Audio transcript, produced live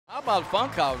about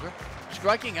Funkhouser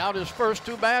striking out his first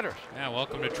two batters? Yeah,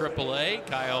 welcome to AAA,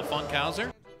 Kyle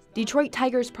Funkhouser. Detroit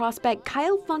Tigers prospect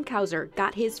Kyle Funkhouser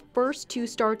got his first two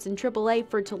starts in AAA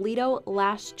for Toledo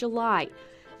last July.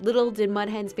 Little did Mud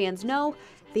Hens fans know,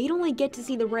 they'd only get to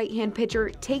see the right-hand pitcher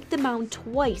take the mound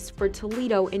twice for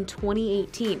Toledo in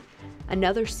 2018.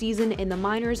 Another season in the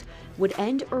minors would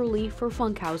end early for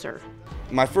Funkhouser.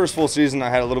 My first full season, I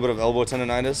had a little bit of elbow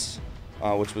tendonitis,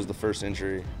 which was the first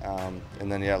injury.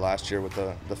 And then, yeah, last year with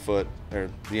the foot, or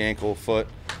the ankle foot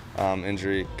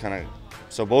injury,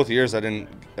 so both years I didn't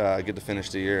get to finish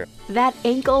the year. That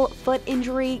ankle foot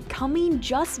injury coming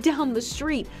just down the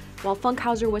street while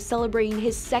Funkhouser was celebrating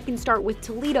his second start with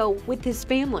Toledo with his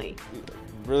family.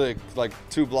 Really, like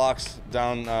 2 blocks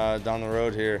down the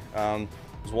road here. I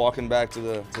was walking back to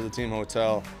the team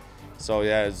hotel. So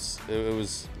yeah, it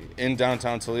was in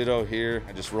downtown Toledo here.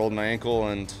 I just rolled my ankle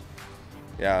and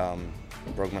yeah,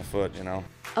 broke my foot, you know.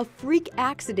 A freak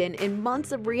accident and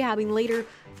months of rehabbing later,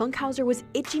 Funkhouser was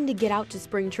itching to get out to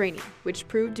spring training, which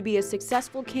proved to be a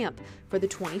successful camp for the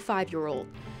 25-year-old.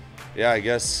 Yeah, I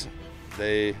guess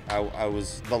I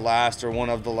was the last, or one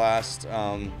of the last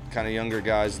kind of younger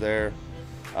guys there.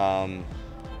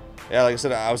 Yeah, like I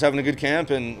said, I was having a good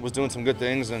camp and was doing some good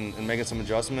things and making some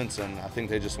adjustments, and I think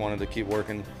they just wanted to keep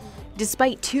working.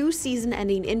 Despite 2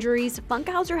 season-ending injuries,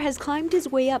 Funkhouser has climbed his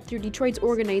way up through Detroit's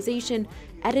organization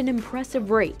at an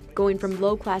impressive rate, going from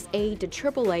low Class A to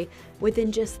AAA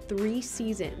within just 3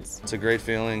 seasons. It's a great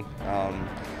feeling,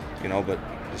 you know, but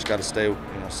you just got to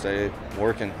stay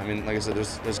working. I mean, like I said,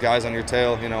 there's guys on your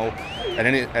tail, you know, at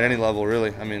any level,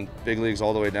 really. I mean, big leagues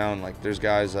all the way down. Like, there's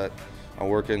guys that are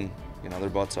working, you know, their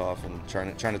butts off and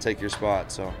trying to take your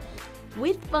spot. So,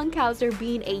 with Funkhouser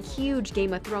being a huge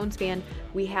Game of Thrones fan,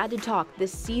 we had to talk the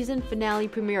season finale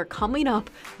premiere coming up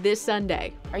this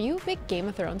Sunday. Are you a big Game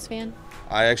of Thrones fan?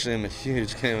 I actually am a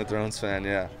huge Game of Thrones fan.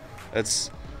 Yeah,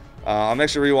 I'm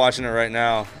actually rewatching it right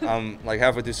now. I'm like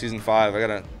halfway through season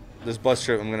 5. This bus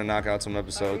trip, I'm gonna knock out some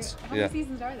episodes. How many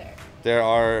seasons are there? There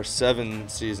are 7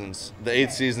 seasons. The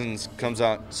 8th season comes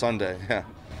out Sunday. Yeah.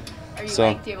 Are you do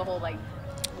you have a whole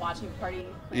watching party?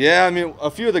 Yeah, I mean, a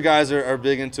few of the guys are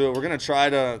big into it. We're gonna try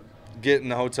to get in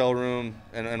the hotel room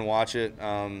and watch it.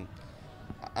 I'm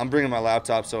bringing my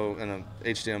laptop and a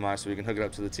HDMI so we can hook it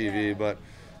up to the TV. Yeah. But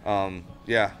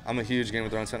yeah, I'm a huge Game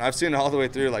of Thrones fan. I've seen it all the way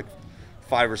through like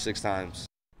 5 or 6 times.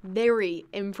 Very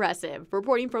impressive.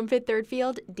 Reporting from Fifth Third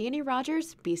Field, Danny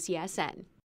Rogers, BCSN.